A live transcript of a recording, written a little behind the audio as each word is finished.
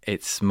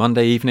It's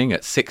Monday evening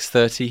at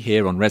 6:30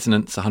 here on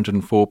Resonance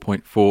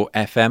 104.4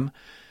 FM.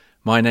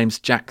 My name's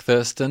Jack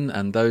Thurston,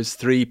 and those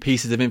three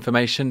pieces of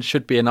information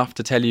should be enough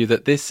to tell you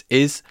that this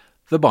is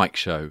The Bike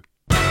Show.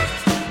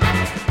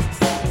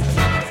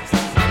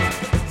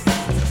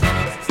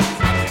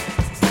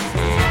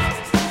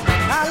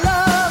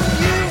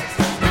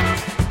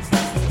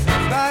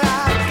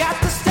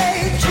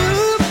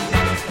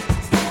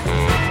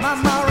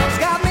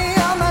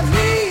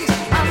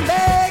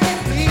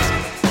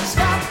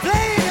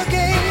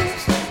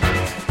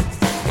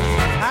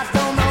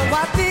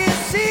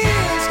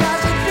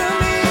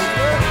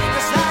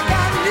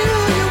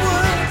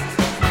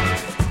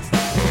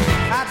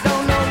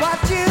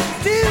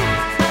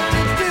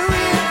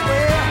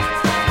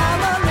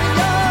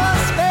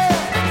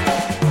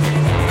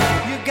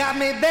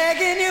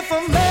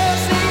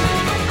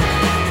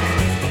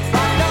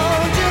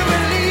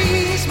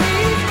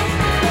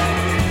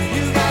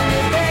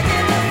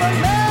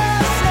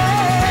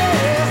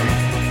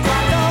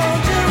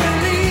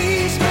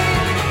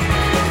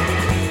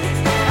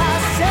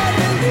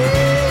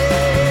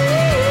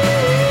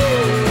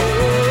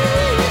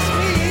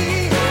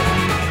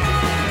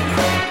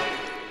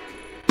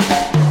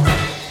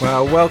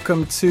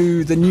 Welcome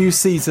to the new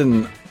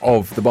season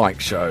of The Bike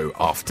Show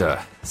after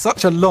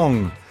such a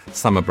long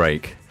summer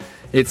break.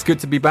 It's good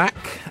to be back,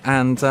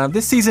 and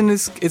this season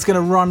is going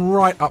to run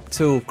right up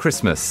till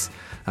Christmas.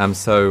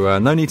 So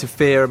no need to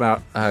fear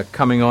about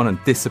coming on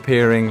and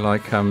disappearing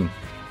like in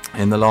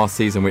the last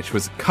season, which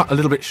was cut a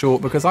little bit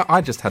short because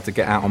I just had to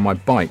get out on my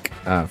bike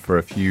for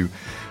a few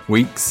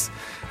weeks.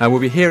 We'll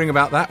be hearing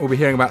about that. We'll be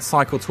hearing about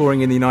cycle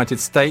touring in the United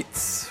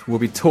States. We'll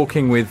be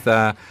talking with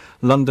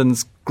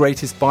London's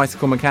greatest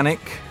bicycle mechanic.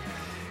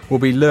 We'll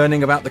be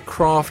learning about the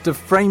craft of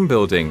frame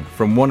building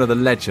from one of the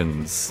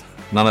legends,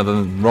 none other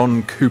than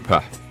Ron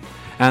Cooper.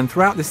 And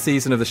throughout this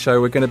season of the show,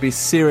 we're going to be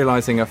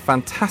serialising a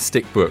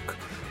fantastic book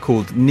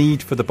called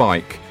Need for the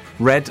Bike,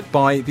 read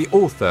by the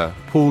author,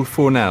 Paul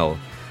Fournel.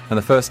 And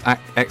the first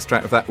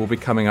extract of that will be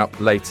coming up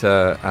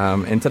later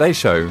in today's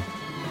show.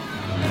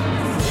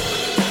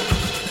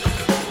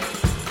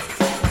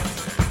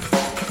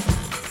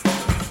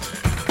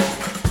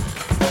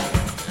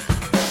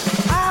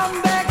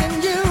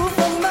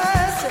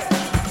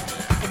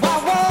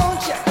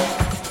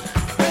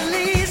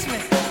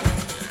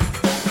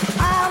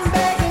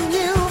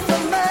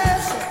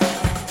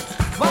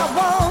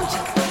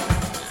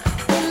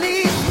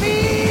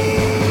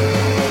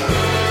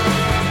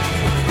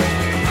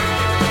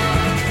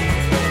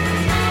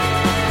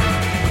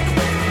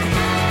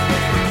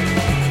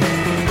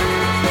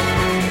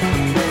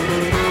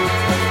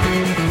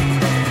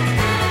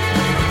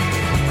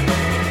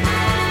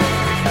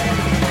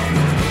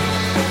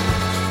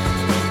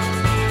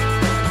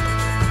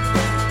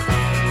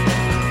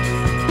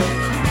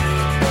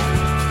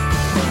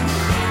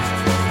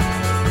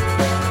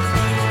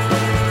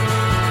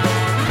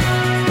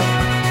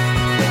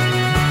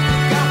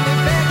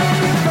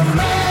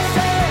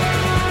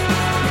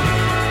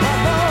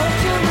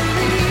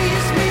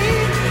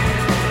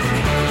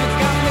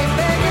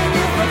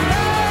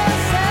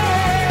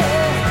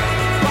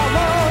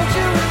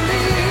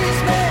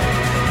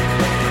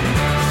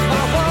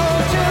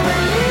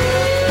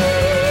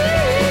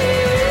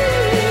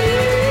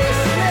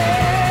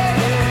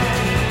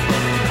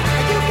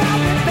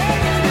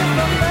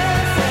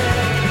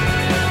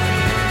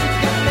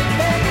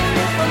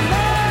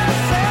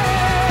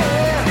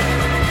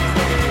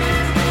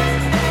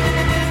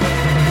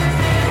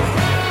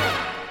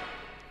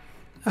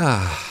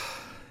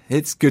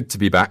 It's good to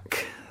be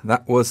back.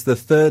 That was The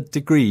Third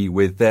Degree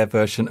with their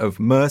version of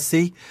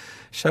Mercy,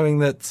 showing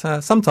that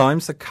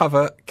sometimes a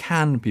cover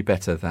can be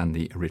better than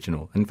the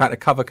original. In fact, a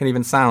cover can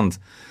even sound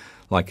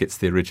like it's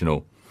the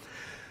original.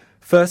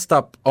 First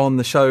up on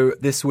the show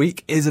this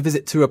week is a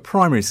visit to a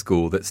primary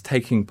school that's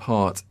taking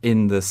part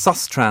in the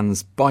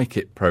Sustrans Bike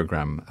It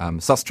programme.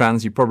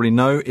 Sustrans, you probably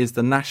know, is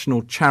the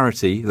national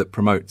charity that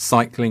promotes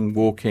cycling,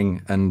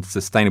 walking and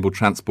sustainable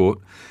transport.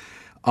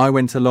 I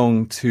went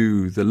along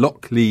to the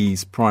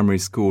Lockleaze Primary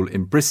School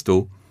in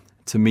Bristol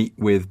to meet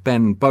with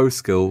Ben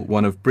Bowskill,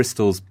 one of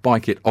Bristol's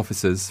Bike It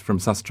officers from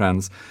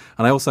Sustrans.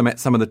 And I also met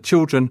some of the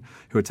children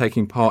who are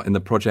taking part in the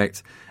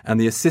project and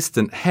the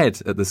assistant head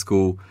at the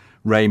school,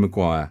 Ray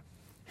Maguire.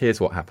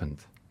 Here's what happened.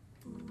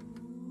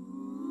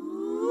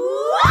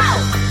 1,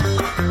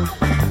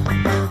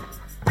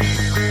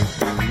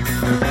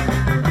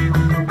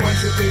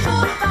 2, 3,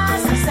 4, 5,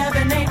 6,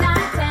 7, 8,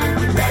 9,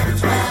 10, 11,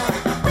 12.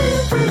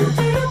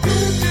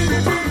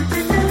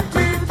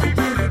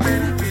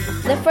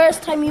 The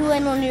first time you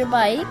went on your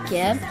bike,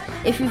 yeah,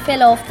 if you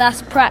fell off,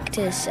 that's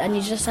practice, and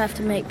you just have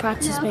to make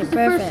practice make perfect.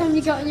 The first time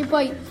you got on your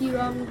bike, you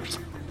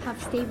have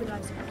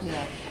stabilisers.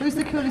 Yeah. Who's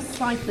the coolest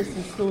cyclist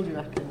in school, do you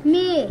reckon?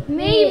 Me.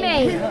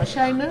 Not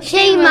Seamus?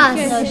 Seamus.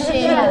 No,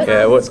 Seamus.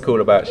 Yeah, what's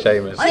cool about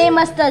Seamus?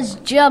 Seamus does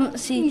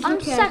jumps.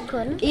 I'm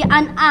second.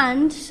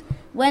 And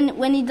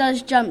when he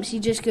does jumps, he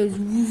just goes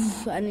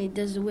woof, and he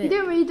does the He whip.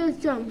 don't really does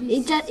jump.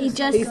 He just He's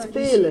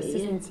fearless,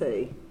 isn't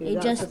he? He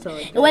That's just the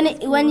type. when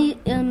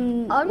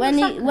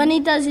he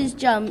does his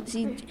jumps,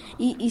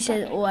 he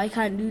said, "Oh, I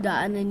can't do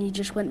that," and then he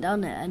just went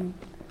down it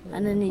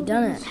and then he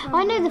done it.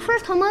 I know, the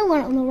first time I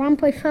went on the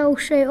ramp, I fell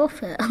straight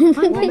off it. And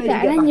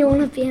then you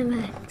want to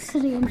BMX. I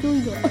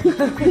enjoyed it. 1, 2,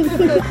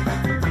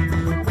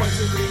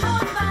 3, 4,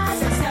 5,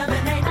 6,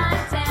 7, 8,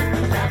 9,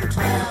 10, 11,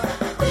 12.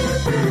 1, 2,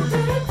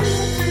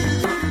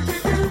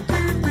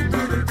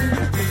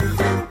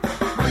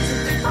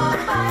 3, 4,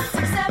 5,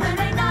 6, 7,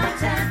 8, 9,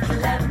 10,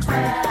 11,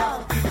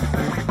 12.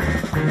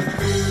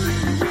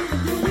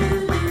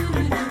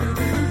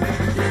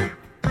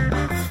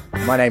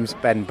 My name's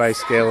Ben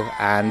Boskill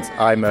and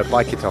I'm a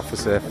Bike It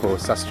officer for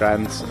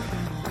Sustrans,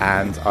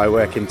 and I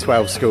work in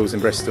 12 schools in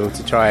Bristol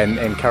to try and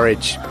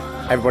encourage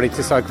everybody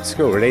to cycle to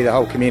school, really, the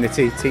whole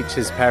community,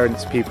 teachers,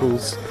 parents,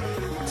 pupils.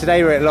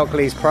 Today we're at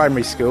Lockleaze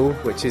Primary School,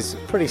 which is a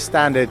pretty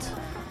standard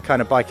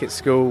kind of Bike It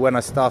school. When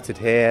I started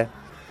here,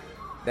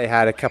 they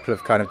had a couple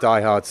of kind of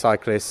die-hard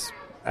cyclists.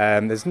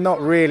 There's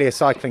not really a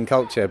cycling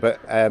culture,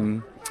 but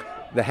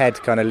the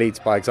head kind of leads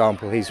by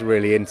example. He's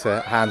really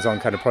into hands-on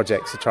kind of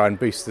projects to try and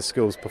boost the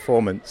school's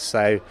performance.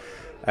 So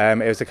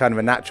it was a kind of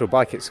a natural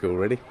Bike It school,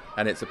 really.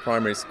 And it's a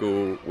primary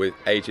school with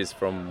ages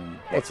from...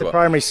 It's a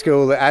primary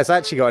school that has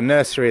actually got a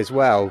nursery as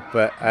well,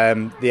 but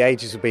the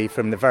ages will be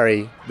from the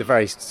very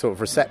sort of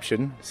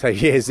reception, so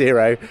year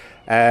 0,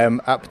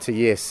 up to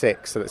year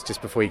 6, so that's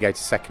just before you go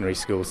to secondary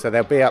school. So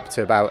they'll be up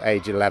to about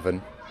age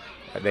 11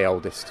 at the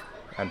oldest,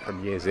 and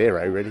from year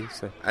 0, really.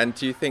 So. And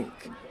do you think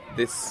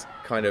this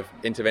kind of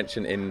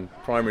intervention in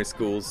primary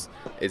schools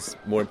is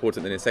more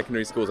important than in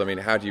secondary schools? I mean,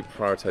 how do you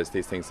prioritise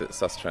these things at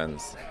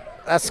Sustrans?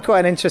 That's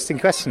quite an interesting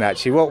question,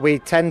 actually. What we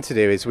tend to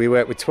do is we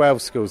work with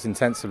 12 schools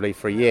intensively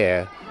for a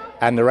year,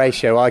 and the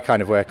ratio I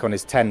kind of work on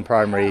is 10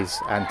 primaries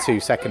and 2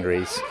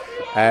 secondaries.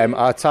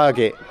 Our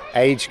target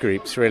age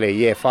groups really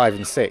year 5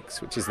 and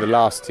 6, which is the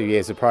last 2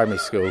 years of primary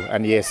school,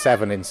 and year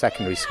 7 in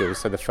secondary school,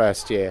 so the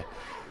first year.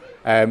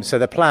 So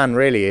the plan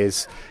really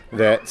is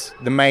that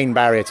the main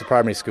barrier to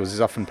primary schools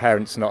is often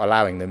parents not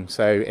allowing them.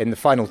 So in the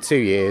final 2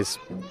 years,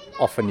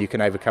 often you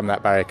can overcome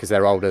that barrier because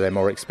they're older, they're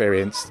more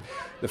experienced.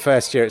 The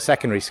first year at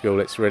secondary school,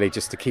 it's really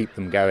just to keep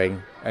them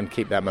going and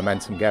keep that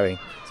momentum going.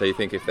 So you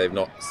think if they've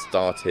not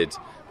started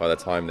by the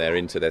time they're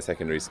into their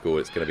secondary school,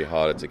 it's going to be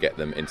harder to get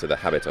them into the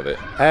habit of it?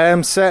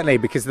 Certainly,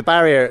 because the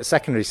barrier at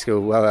secondary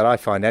school, well, that I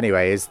find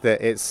anyway, is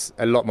that it's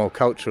a lot more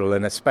cultural,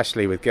 and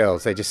especially with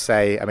girls. They just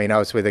say, I mean, I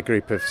was with a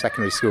group of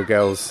secondary school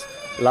girls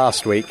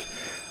last week,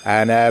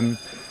 and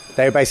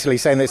they were basically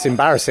saying that it's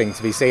embarrassing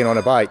to be seen on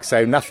a bike,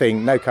 so no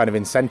kind of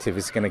incentive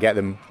is going to get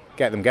them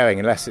going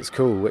unless it's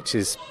cool, which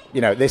is,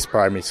 at this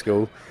primary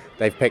school,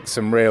 they've picked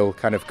some real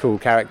kind of cool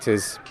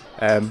characters,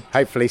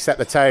 hopefully set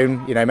the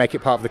tone, make it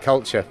part of the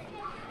culture.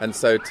 And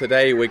so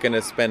today we're going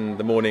to spend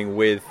the morning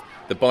with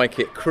the Bike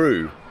It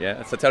crew,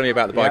 yeah? So tell me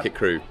about the Bike It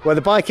crew. Well, the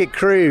Bike It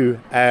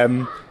crew,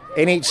 in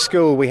each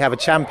school we have a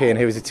champion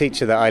who is a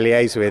teacher that I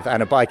liaise with,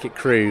 and a Bike It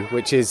crew,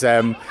 which is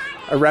a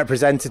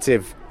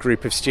representative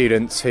group of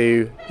students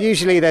who,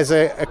 usually there's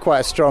quite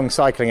a strong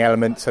cycling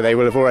element, so they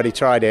will have already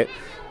tried it,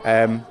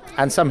 and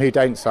some who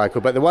don't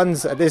cycle. But the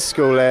ones at this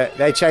school,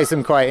 they chose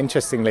them quite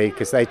interestingly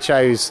because they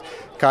chose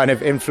kind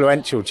of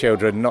influential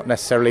children, not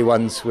necessarily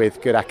ones with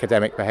good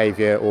academic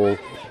behaviour or,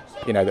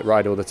 that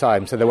ride all the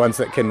time. So the ones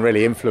that can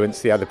really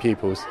influence the other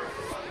pupils.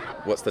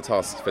 What's the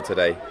task for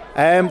today?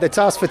 The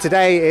task for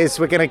today is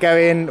we're going to go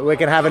in, we're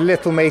going to have a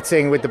little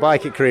meeting with the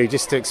Bike It crew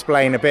just to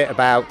explain a bit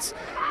about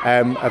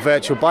a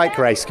virtual bike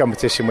race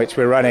competition which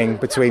we're running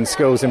between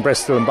schools in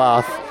Bristol and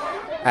Bath.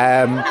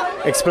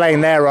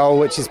 Explain their role,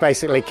 which is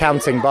basically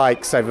counting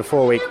bikes over a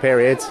 4-week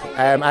period,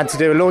 and to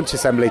do a launch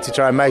assembly to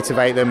try and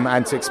motivate them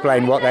and to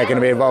explain what they're going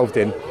to be involved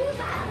in.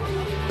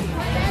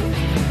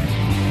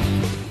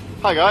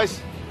 Hi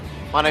guys,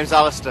 my name's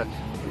Alistair,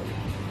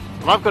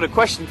 and I've got a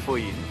question for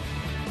you.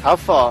 How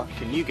far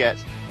can you get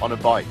on a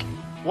bike?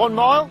 1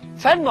 mile?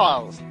 10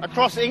 miles?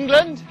 Across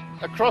England?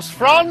 Across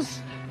France?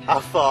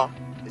 How far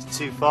is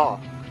too far?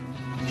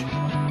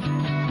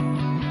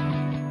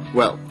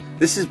 Well,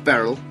 this is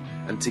Beryl,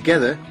 and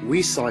together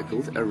we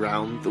cycled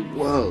around the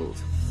world.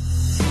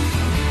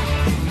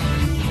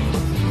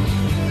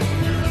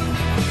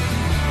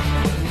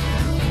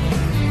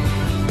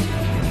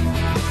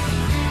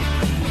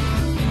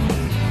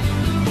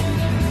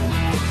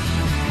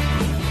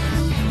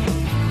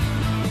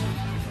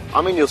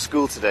 I'm in your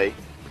school today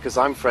because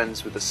I'm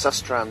friends with the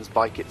Sustrans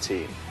Bike It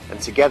team, and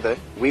together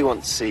we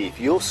want to see if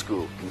your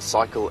school can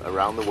cycle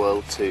around the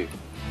world too.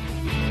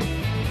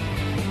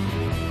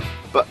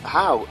 But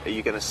how are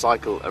you going to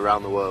cycle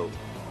around the world?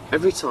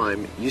 Every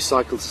time you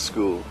cycle to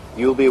school,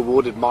 you'll be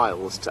awarded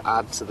miles to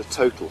add to the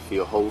total for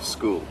your whole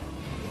school.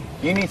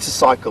 You need to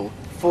cycle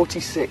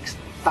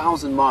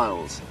 46,000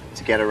 miles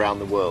to get around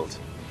the world,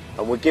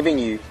 and we're giving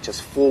you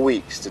just 4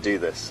 weeks to do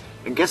this.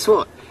 And guess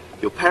what?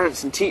 Your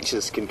parents and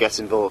teachers can get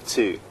involved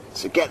too,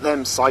 so get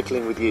them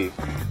cycling with you.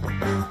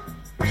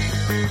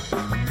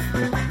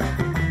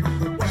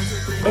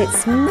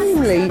 It's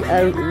mainly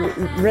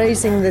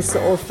raising the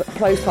sort of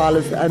profile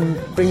of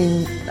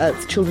bringing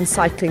children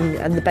cycling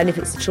and the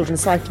benefits of children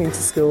cycling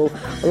to school,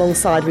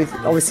 alongside with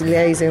obviously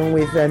liaising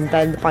with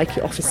Ben, the Bike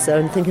It officer,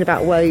 and thinking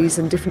about ways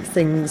and different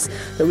things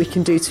that we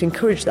can do to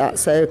encourage that.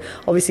 So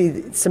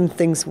obviously some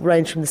things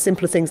range from the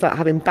simpler things like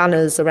having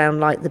banners around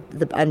like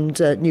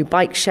new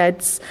bike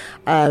sheds,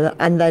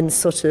 and then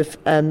sort of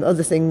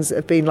other things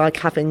have been like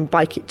having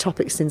Bike It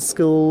topics in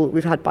school.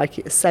 We've had Bike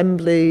It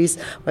assemblies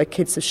where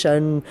kids have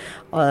shown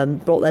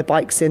brought their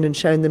bikes in and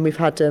shown them. We've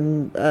had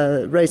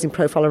raising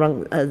profile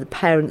around the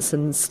parents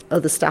and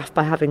other staff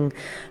by having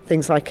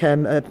things like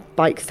a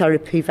bike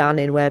therapy van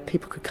in where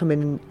people could come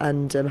in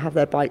and have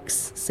their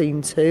bikes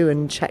seen to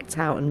and checked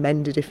out and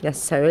mended if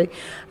necessary.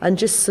 And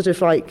just sort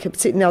of like,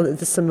 particularly now that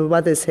the summer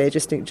weather's here,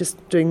 just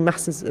doing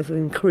masses of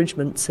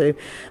encouragement to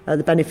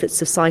the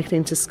benefits of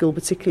cycling to school,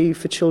 particularly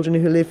for children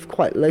who live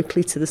quite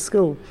locally to the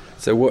school.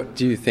 So what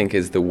do you think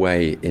is the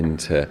way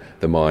into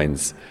the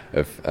minds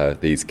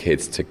of these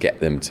kids to get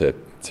them to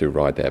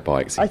ride their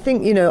bikes? I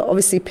think,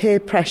 obviously peer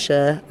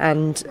pressure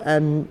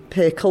and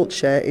peer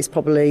culture is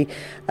probably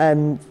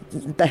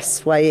the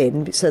best way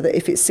in, so that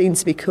if it's seen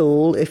to be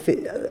cool, if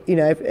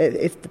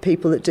the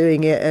people that are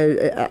doing it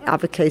are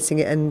advocating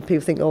it and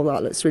people think, oh,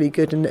 that looks really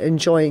good and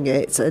enjoying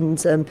it, and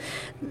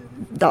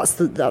that's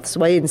the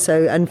way in.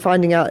 So, and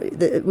finding out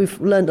that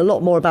we've learned a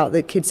lot more about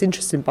the kids'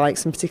 interest in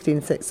bikes, and particularly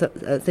in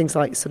things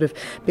like sort of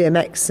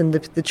BMX and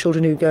the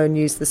children who go and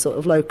use the sort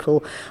of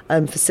local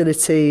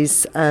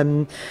facilities,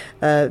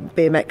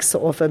 BMX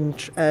sort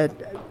of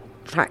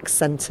track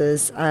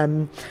centres,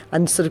 and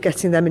sort of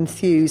getting them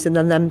enthused and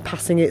then them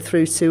passing it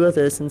through to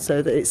others, and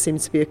so that it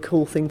seems to be a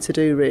cool thing to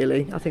do,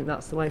 really. I think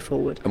that's the way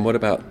forward. And what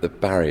about the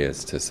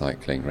barriers to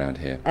cycling around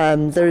here?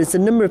 There is a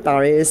number of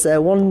barriers.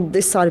 One,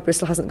 this side of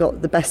Bristol hasn't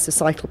got the best of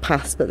cycle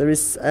paths, but there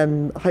is,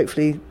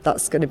 hopefully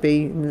that's going to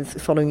be, in the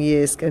following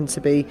years, going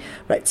to be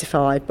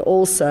rectified. But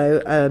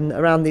also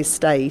around the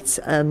estate,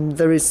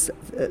 there is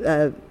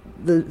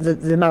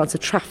the amount of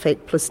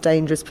traffic plus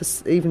dangerous,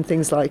 plus even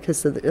things like, as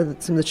some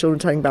of the children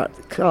telling about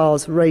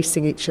cars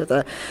racing each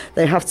other,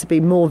 they have to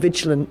be more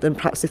vigilant than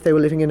perhaps if they were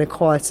living in a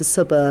quieter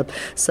suburb.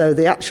 So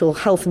the actual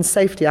health and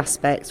safety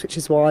aspects, which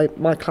is why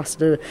my class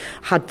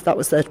had that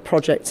was their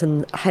project,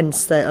 and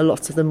hence a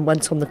lot of them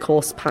went on the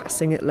course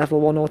passing at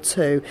level 1 or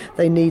 2.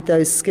 They need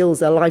those skills,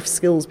 their life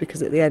skills,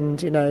 because at the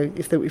end,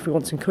 if we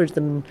want to encourage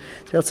them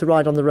to be able to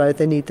ride on the road,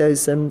 they need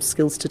those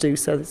skills to do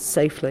so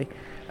safely.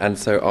 And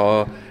so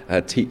are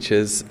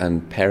teachers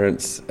and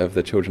parents of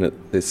the children at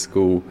this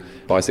school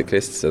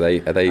bicyclists? Are they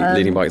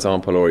leading by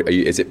example, or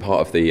is it part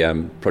of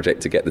the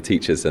project to get the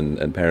teachers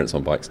and parents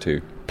on bikes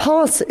too?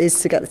 Part is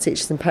to get the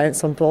teachers and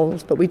parents on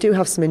board, but we do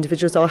have some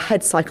individuals. Our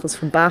head cycles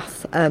from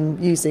Bath,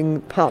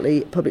 using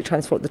partly public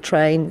transport, the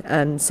train,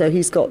 and so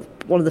he's got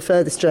one of the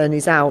furthest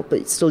journeys out,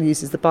 but still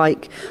uses the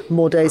bike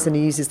more days than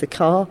he uses the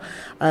car.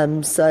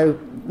 So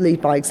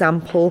lead by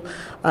example,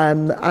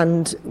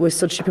 and we're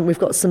sort of shipping. We've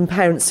got some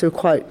parents who are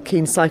quite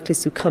keen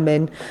cyclists who come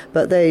in,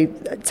 but they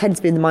tend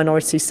to be in the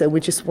minority, so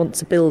we just want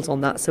to build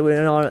on that. So we're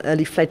in our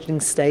early fledgling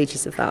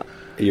stages of that.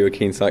 Are you a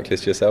keen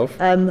cyclist yourself?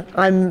 I'm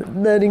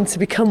learning to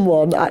become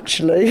one,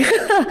 actually.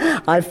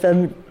 I've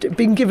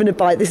been given a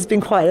bike. This has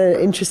been quite an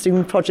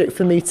interesting project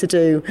for me to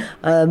do.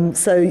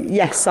 So,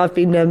 yes, I've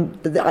been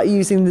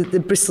using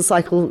the Bristol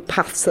cycle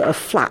paths that are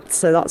flat,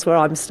 so that's where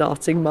I'm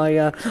starting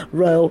my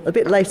role. A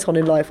bit late on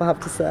in life, I have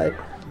to say. 1,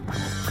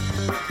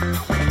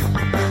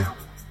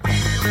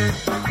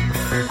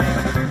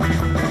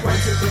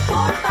 2, 3,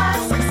 4,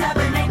 5, 6,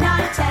 7, 8,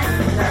 9,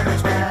 10, 11,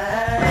 12.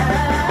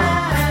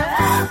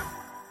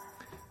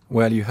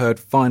 Well, you heard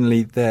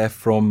finally there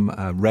from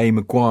Ray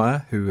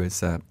Maguire, who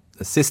is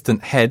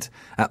assistant head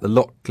at the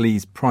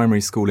Lockleaze Primary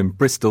School in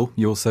Bristol.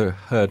 You also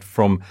heard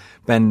from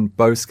Ben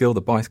Boskill, the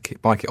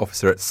Bike It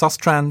officer at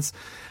Sustrans.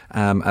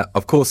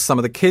 Of course, some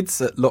of the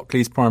kids at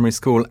Lockleaze Primary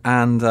School,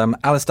 and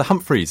Alistair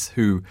Humphreys,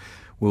 who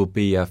will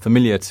be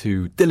familiar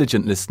to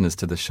diligent listeners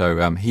to the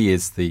show. He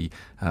is the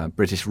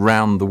British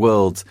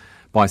round-the-world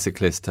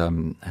bicyclist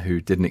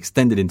who did an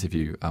extended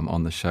interview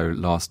on the show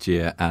last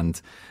year,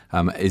 and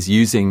is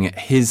using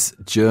his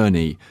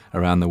journey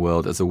around the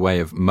world as a way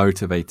of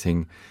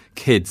motivating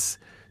kids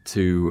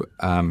to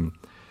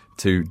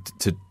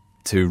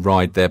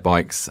ride their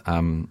bikes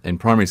in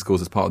primary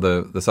schools as part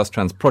of the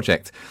Sustrans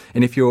project.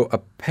 And if you're a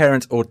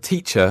parent or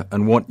teacher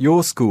and want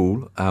your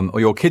school or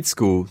your kid's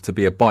school to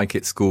be a Bike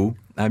It school,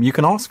 you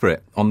can ask for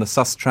it on the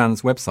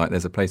Sustrans website.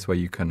 There's a place where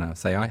you can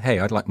say, hey,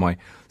 I'd like my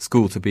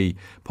school to be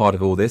part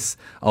of all this.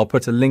 I'll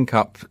put a link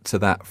up to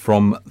that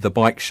from the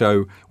Bike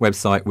Show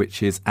website,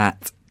 which is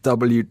at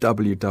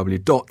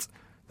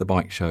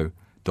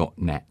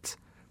www.thebikeshow.net.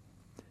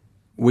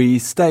 We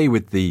stay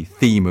with the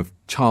theme of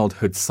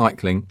childhood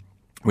cycling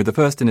with the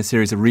first in a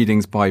series of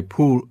readings by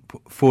Paul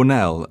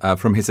Fournel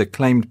from his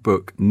acclaimed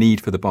book,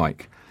 Need for the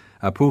Bike.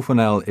 Paul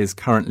Fournel is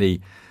currently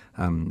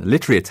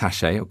literary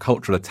attaché or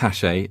cultural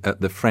attaché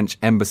at the French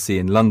Embassy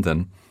in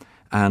London.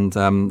 And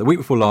the week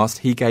before last,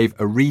 he gave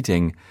a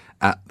reading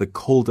at the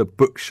Calder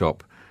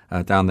Bookshop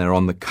down there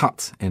on the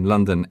Cut in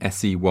London,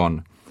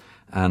 SE1.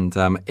 And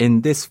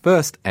in this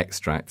first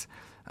extract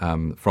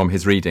from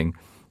his reading,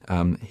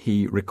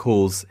 he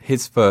recalls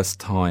his first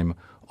time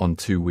on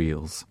two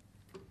wheels.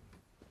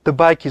 The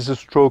bike is a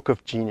stroke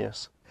of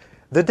genius.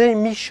 The day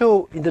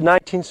Michaud in the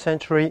 19th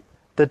century,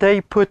 the day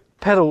he put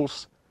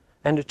pedals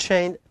and a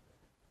chain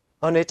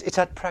on it, it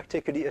had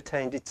practically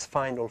attained its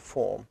final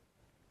form.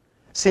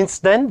 Since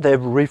then,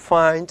 they've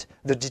refined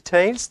the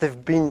details,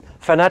 they've been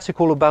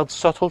fanatical about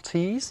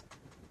subtleties,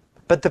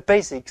 but the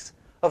basics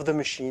of the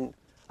machine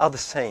are the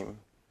same.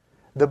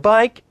 The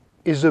bike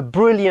is a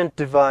brilliant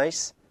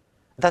device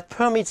that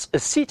permits a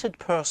seated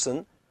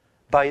person,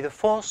 by the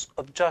force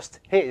of just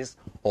his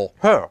or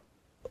her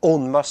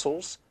own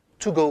muscles,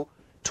 to go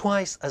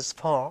twice as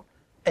far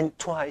and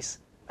twice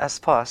as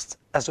fast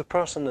as a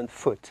person on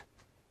foot.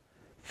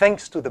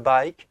 Thanks to the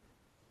bike,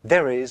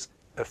 there is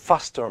a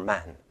faster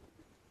man.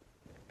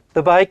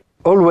 The bike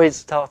always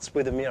starts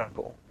with a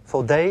miracle.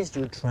 For days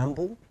you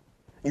tremble,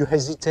 you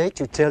hesitate,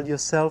 you tell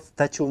yourself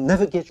that you'll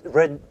never get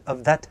rid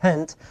of that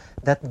hand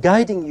that's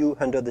guiding you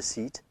under the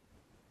seat.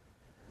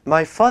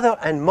 My father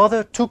and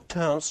mother took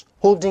turns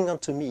holding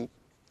onto me.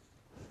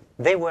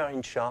 They were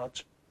in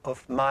charge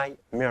of my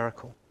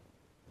miracle.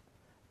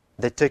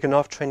 They'd taken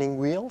off training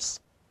wheels,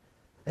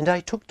 and I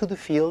took to the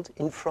field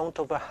in front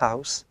of a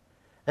house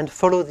and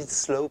followed its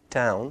slope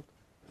down,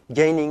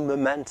 gaining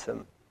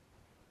momentum.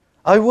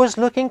 I was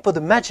looking for the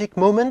magic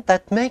moment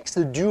that makes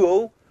the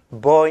duo,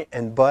 boy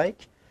and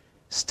bike,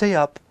 stay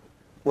up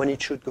when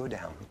it should go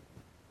down.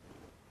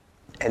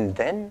 And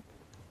then,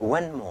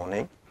 one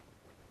morning,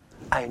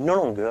 I no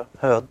longer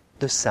heard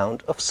the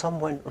sound of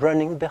someone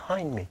running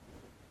behind me.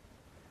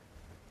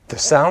 The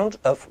sound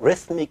of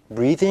rhythmic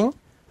breathing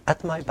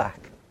at my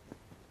back.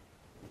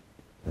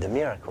 The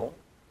miracle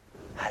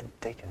had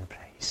taken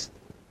place.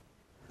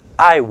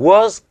 I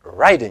was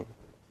riding.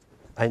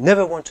 I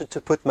never wanted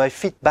to put my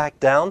feet back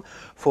down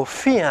for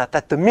fear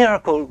that the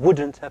miracle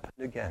wouldn't happen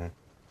again.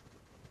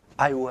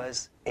 I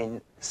was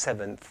in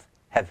seventh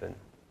heaven.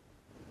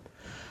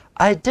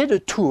 I did a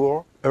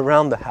tour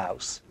around the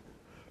house,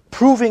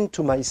 proving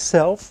to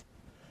myself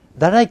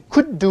that I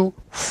could do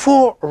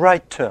 4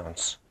 right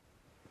turns.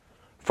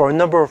 For a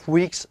number of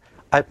weeks,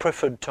 I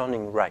preferred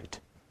turning right.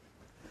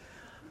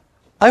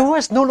 I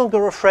was no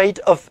longer afraid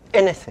of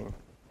anything.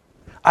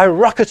 I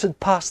rocketed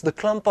past the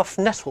clump of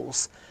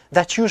nettles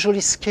that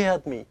usually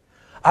scared me.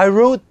 I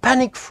rode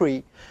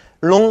panic-free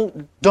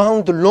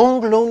down the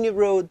long, lonely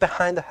road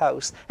behind the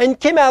house and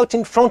came out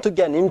in front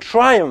again in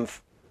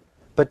triumph,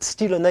 but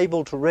still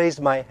unable to raise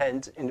my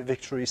hand in a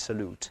victory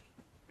salute.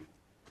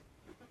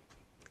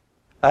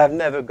 I have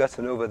never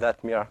gotten over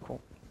that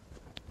miracle.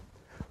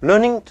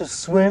 Learning to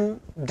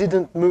swim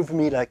didn't move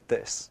me like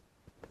this.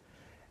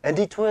 And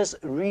it was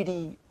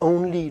really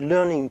only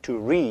learning to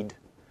read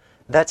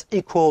that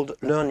equaled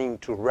learning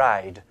to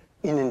ride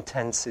in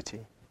intensity.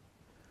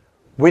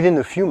 Within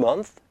a few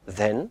months,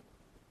 then,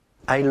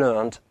 I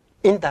learned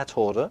in that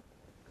order,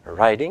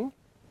 riding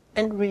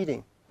and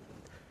reading.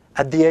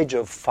 At the age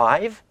of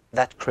 5,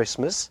 that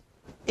Christmas,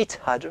 it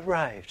had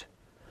arrived.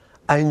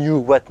 I knew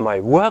what my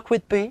work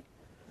would be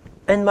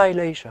and my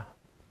leisure.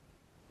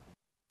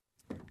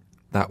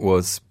 That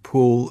was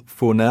Paul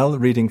Fournel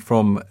reading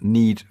from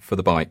Need for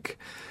the Bike.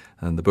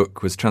 And the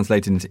book was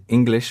translated into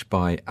English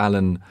by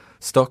Alan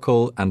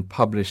Stockel and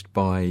published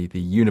by the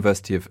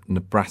University of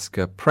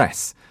Nebraska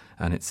Press.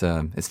 And it's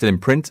still in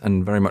print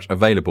and very much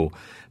available.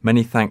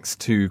 Many thanks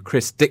to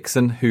Chris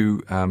Dixon,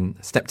 who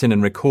stepped in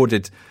and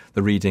recorded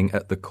the reading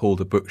at the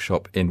Calder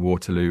Bookshop in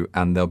Waterloo.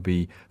 And there'll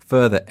be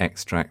further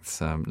extracts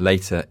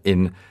later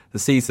in the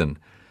season.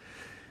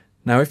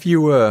 Now, if you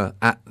were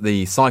at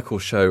the cycle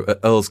show at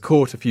Earl's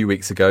Court a few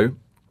weeks ago,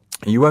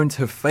 you won't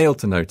have failed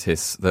to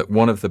notice that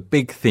one of the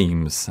big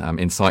themes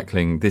in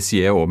cycling this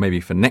year, or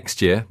maybe for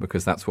next year,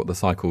 because that's what the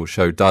cycle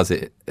show does,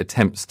 it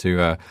attempts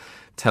to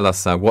tell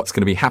us what's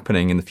going to be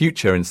happening in the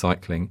future in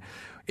cycling,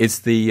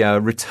 is the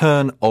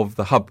return of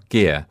the hub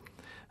gear.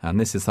 And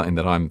this is something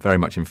that I'm very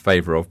much in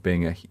favour of,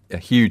 being a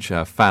huge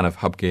fan of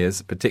hub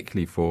gears,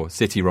 particularly for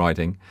city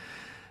riding.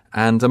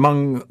 And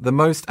among the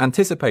most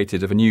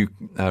anticipated of a new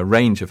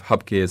range of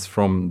hub gears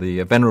from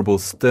the venerable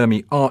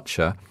Sturmey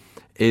Archer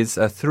is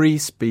a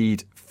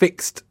 3-speed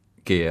fixed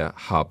gear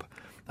hub.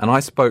 And I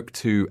spoke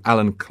to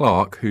Alan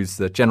Clark, who's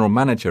the general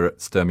manager at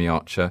Sturmey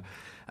Archer,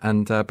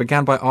 and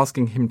began by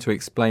asking him to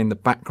explain the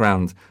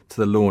background to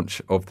the launch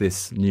of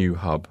this new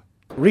hub.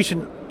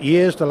 Recent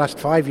years, the last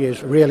 5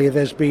 years really,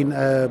 there's been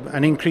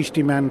an increased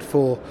demand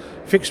for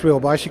fixed wheel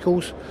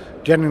bicycles,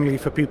 generally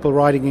for people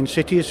riding in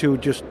cities who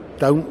just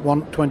don't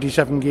want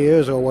 27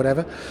 gears or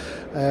whatever.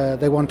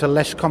 They want a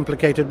less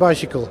complicated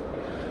bicycle.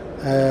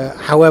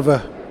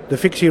 However, the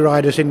fixie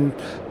riders in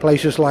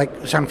places like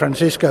San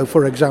Francisco,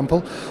 for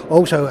example,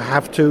 also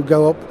have to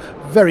go up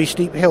very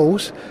steep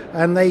hills,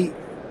 and they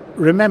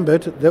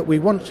remembered that we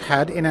once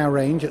had in our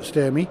range at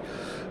Sturmey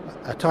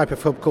a type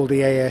of hub called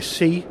the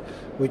ASC,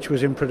 which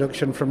was in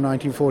production from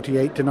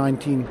 1948 to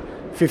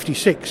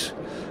 1956,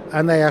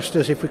 and they asked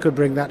us if we could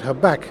bring that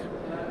hub back.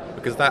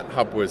 Because that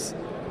hub was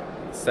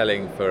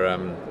selling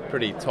for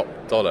pretty top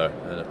dollar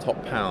and a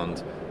top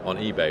pound on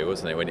eBay,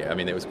 wasn't it?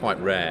 It was quite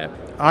rare.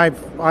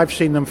 I've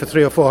seen them for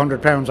 £300 or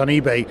 £400 on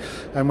eBay,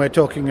 and we're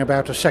talking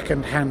about a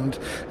second-hand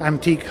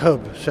antique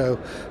hub. So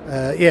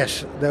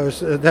yes,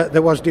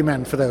 there was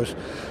demand for those.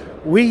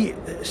 We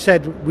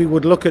said we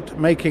would look at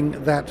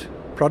making that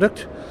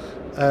product.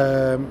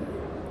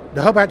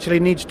 The hub actually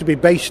needs to be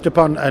based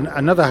upon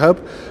another hub,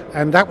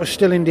 and that was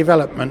still in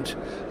development.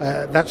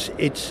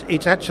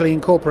 It actually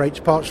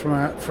incorporates parts from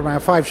our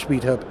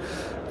 5-speed hub,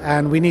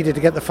 and we needed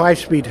to get the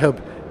 5-speed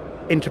hub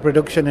into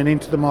production and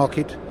into the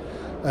market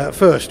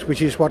first,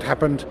 which is what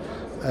happened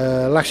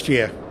last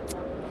year.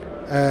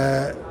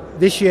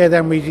 This year,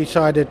 then, we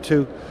decided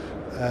to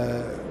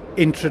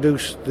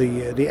introduce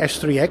the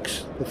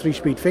S3X, the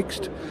 3-speed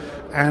fixed,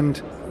 and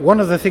one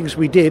of the things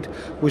we did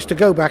was to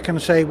go back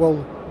and say,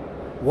 well,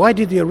 why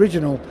did the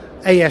original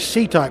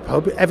ASC type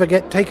hub ever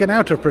get taken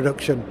out of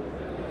production?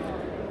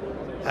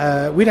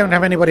 We don't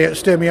have anybody at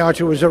Sturmey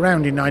Archer who was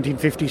around in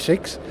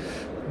 1956,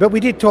 but we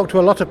did talk to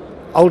a lot of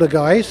older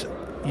guys,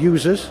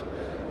 users,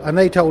 and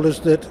they told us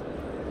that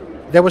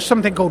there was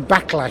something called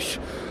backlash,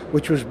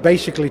 which was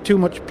basically too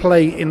much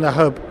play in the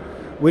hub,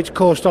 which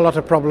caused a lot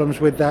of problems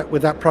with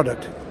that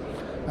product.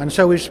 And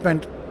so we've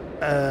spent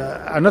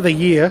another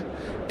year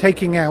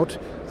taking out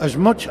as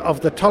much of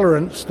the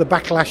tolerance, the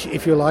backlash,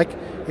 if you like,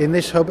 in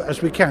this hub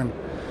as we can.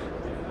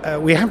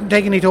 We haven't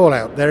taken it all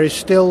out. There is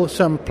still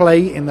some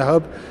play in the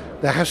hub.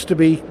 There has to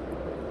be,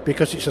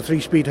 because it's a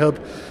 3-speed hub.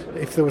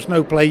 If there was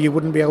no play, you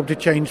wouldn't be able to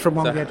change from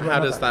one gear to another. How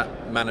does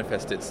that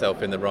manifest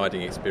itself in the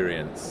riding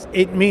experience?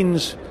 It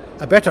means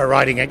a better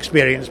riding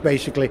experience,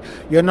 basically.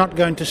 You're not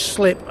going to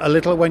slip a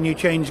little when you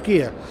change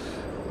gear.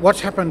 What's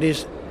happened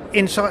is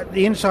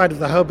the inside of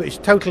the hub is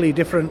totally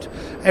different.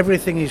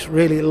 Everything is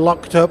really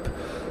locked up.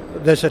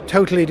 There's a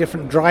totally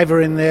different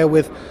driver in there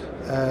with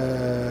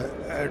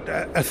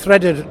a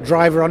threaded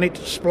driver on it,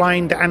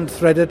 splined and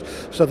threaded,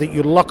 so that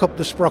you lock up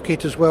the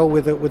sprocket as well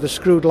with a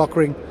screwed lock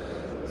ring.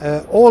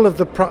 All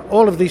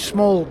of these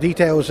small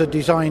details are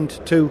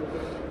designed to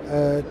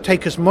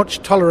take as much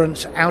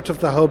tolerance out of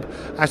the hub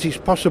as is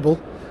possible,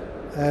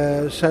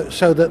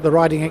 so that the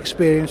riding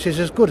experience is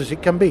as good as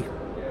it can be.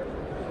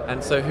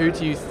 And so, who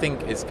do you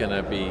think is going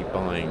to be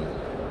buying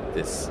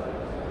this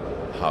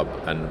hub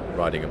and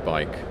riding a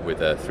bike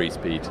with a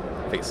 3-speed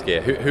fixed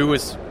gear? Who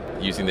was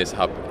using this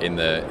hub in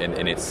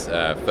its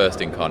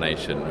first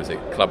incarnation? Was it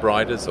club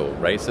riders or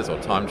racers or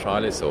time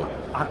trialists? Or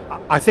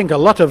I think a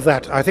lot of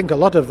that.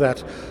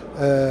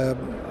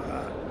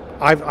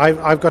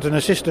 I've got an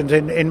assistant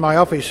in my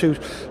office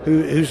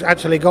who's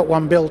actually got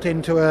one built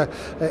into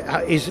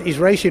his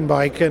racing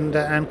bike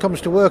and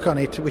comes to work on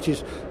it, which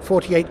is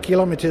 48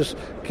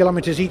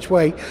 kilometres each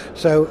way.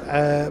 So,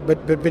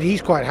 but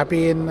he's quite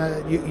happy in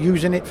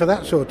using it for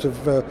that sort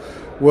of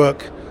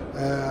work.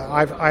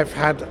 I've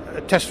had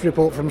a test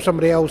report from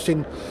somebody else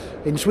in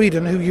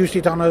Sweden who used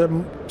it on a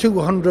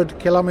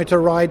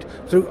 200-kilometre ride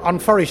on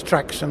forest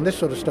tracks and this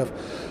sort of stuff.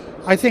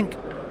 I think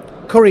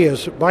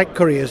bike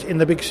couriers in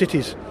the big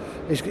cities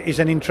is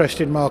an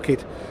interesting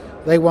market.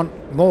 They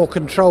want more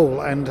control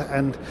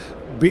and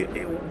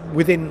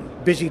within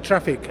busy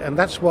traffic, and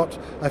that's what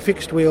a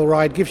fixed wheel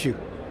ride gives you.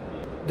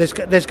 There's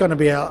going to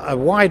be a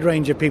wide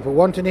range of people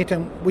wanting it,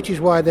 and which is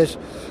why there's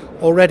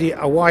already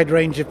a wide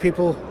range of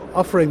people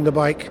offering the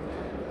bike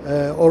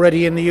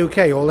already in the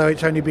UK, although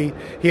it's only been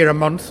here a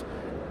month.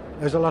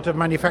 There's a lot of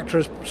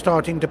manufacturers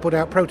starting to put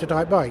out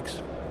prototype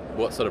bikes.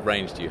 What sort of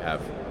range do you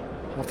have?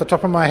 Off the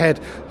top of my head,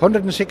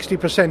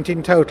 160%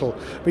 in total.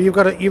 But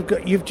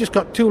you've just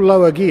got 2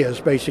 lower gears,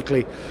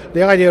 basically.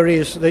 The idea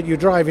is that you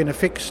drive in a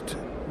fixed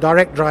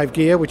direct drive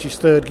gear, which is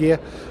 3rd gear,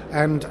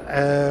 and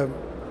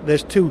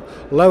there's 2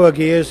 lower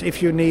gears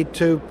if you need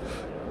to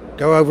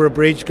go over a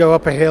bridge, go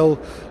up a hill,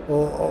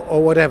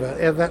 or whatever.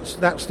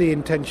 That's the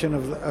intention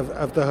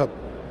of the hub.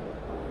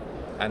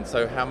 And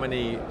so how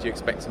many do you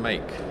expect to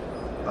make?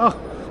 Oh,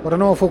 what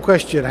an awful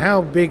question.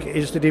 How big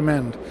is the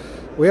demand?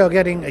 We are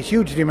getting a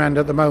huge demand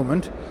at the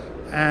moment,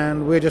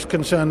 and we're just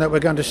concerned that we're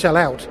going to sell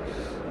out.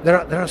 There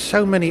are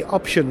so many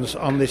options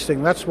on this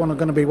thing. That's going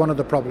to be one of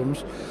the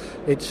problems.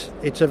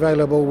 It's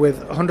available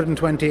with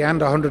 120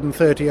 and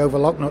 130 over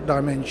lock nut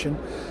dimension.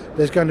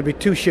 There's going to be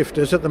 2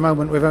 shifters. At the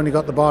moment, we've only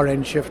got the bar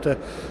end shifter.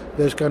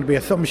 There's going to be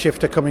a thumb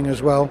shifter coming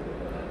as well.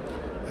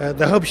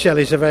 The hub shell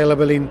is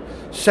available in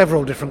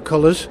several different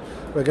colours.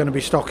 We're going to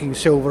be stocking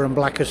silver and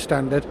black as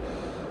standard.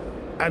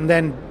 And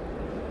then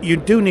you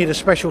do need a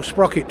special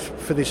sprocket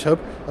for this hub,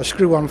 a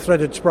screw-on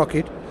threaded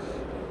sprocket.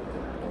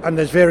 And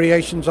there's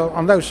variations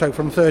on those, so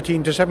from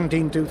 13 to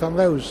 17 tooth on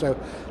those. So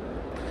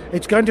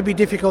it's going to be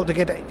difficult to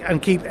get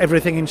and keep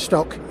everything in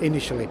stock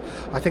initially.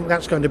 I think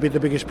that's going to be the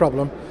biggest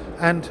problem.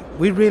 And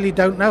we really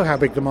don't know how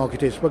big the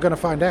market is. We're going to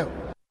find out.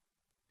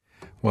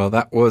 Well,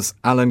 that was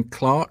Alan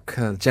Clark,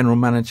 General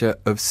Manager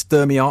of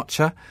Sturmey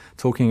Archer,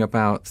 talking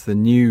about the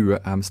new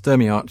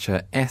Sturmey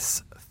Archer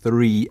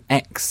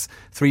S3X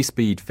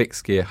 3-speed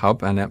fixed gear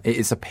hub, and it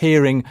is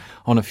appearing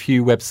on a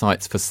few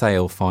websites for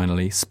sale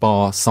finally.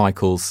 Spa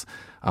Cycles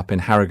up in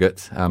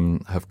Harrogate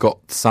have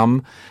got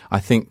some. I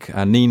think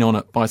Ninon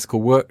at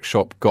Bicycle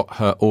Workshop got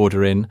her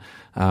order in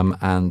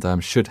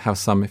and should have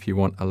some if you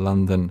want a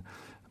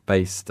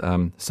London-based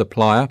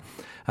supplier.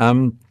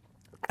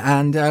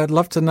 And I'd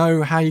love to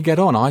know how you get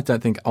on. I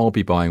don't think I'll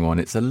be buying one.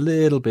 It's a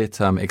little bit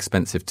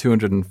expensive,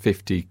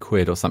 250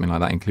 quid or something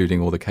like that,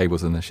 including all the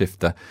cables and the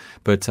shifter.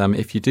 But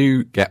if you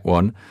do get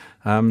one,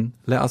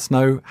 let us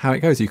know how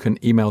it goes. You can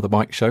email the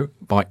Bike Show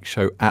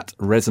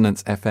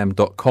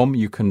 @resonancefm.com.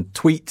 You can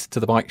tweet to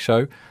the Bike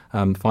Show.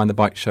 Find the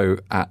Bike Show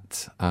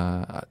at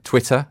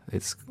Twitter.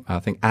 It's, I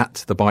think,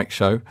 at the Bike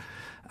Show.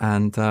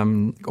 And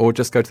or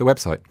just go to the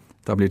website,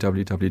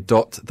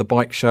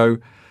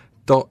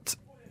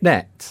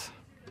 www.thebikeshow.net.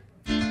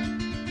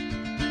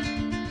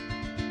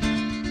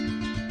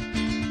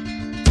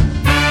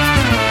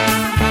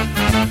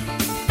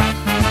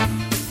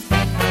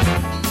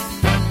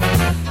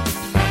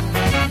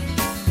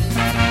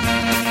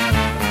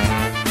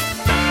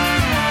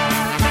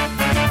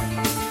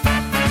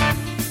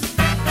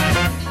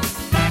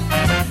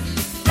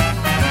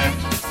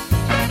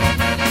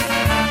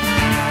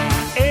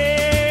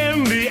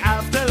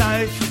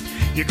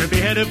 You could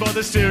be headed for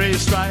the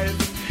serious strife.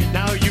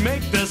 Now you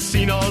make the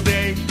scene all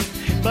day,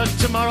 but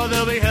tomorrow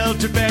there'll be hell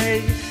to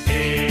pay.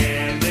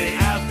 In the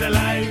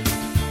afterlife,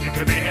 you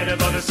could be headed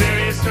for the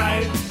serious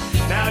strife.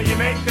 Now you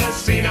make the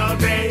scene all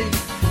day,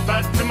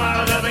 but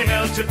tomorrow there'll be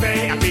hell to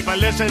pay. And people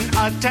listen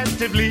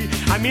attentively,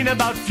 I mean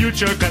about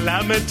future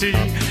calamity.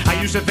 I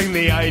used to think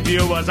the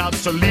idea was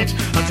obsolete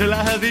until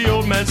I heard the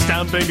old man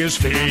stamping his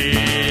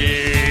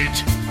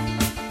feet.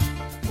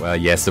 Well,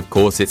 yes, of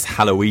course, it's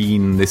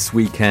Halloween this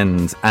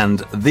weekend,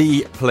 and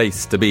the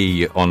place to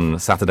be on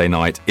Saturday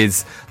night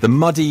is the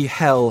Muddy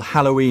Hell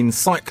Halloween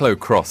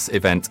Cyclocross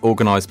event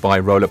organised by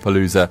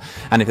Rollerpalooza.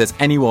 And if there's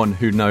anyone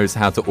who knows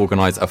how to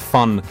organise a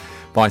fun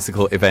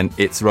bicycle event,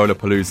 it's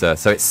Rollerpalooza.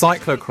 So it's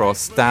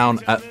cyclocross down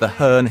at the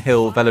Herne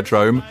Hill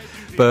Velodrome,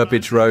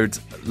 Burbage Road,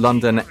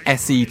 London,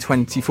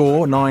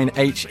 SE24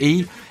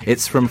 9HE.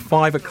 It's from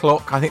 5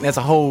 o'clock. I think there's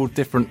a whole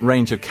different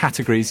range of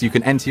categories. You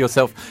can enter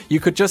yourself. You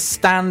could just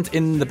stand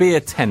in the beer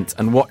tent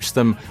and watch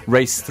them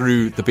race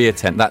through the beer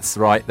tent. That's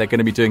right. They're going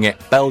to be doing it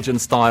Belgian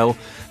style.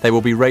 They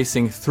will be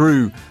racing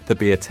through the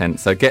beer tent.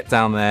 So get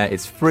down there.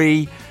 It's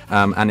free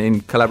and in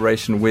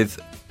collaboration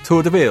with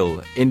Tour de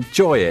Ville.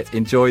 Enjoy it.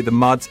 Enjoy the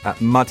mud at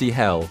Muddy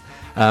Hell.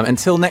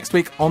 Until next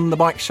week on The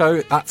Bike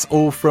Show, that's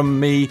all from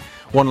me.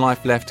 One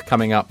Life Left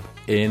coming up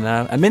in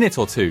a minute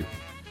or two.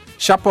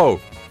 Chapeau.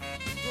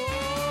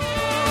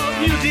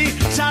 Beauty,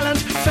 talent,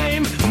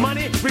 fame,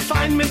 money,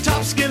 refinement,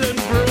 top skill and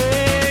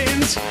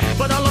brains.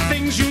 But all the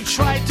things you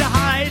tried to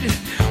hide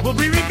will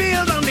be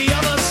revealed on the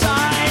other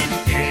side.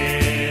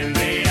 In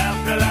the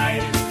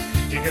afterlife,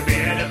 you could be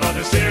headed for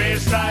the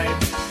serious side.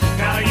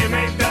 Now you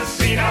make the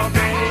scene all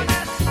day,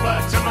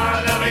 but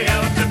tomorrow there'll be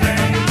hell to pay.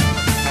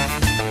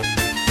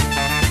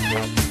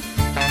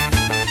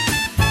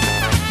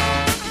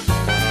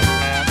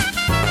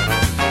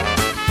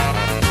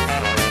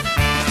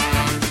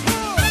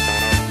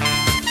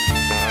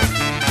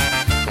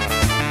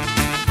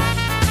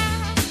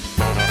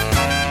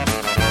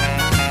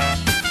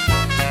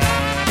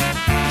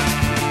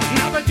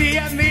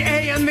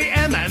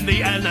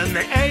 And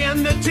the A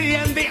and the T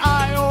and the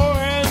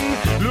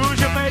I-O-N. Lose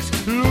your face,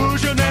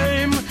 lose your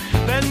name,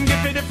 then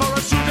get fitted for a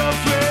suit of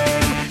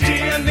flame.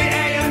 T and the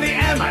A and the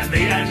M and the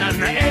N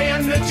and the A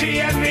and the T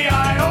and the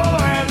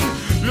I-O-N.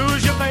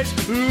 Lose your face,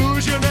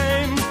 lose your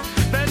name,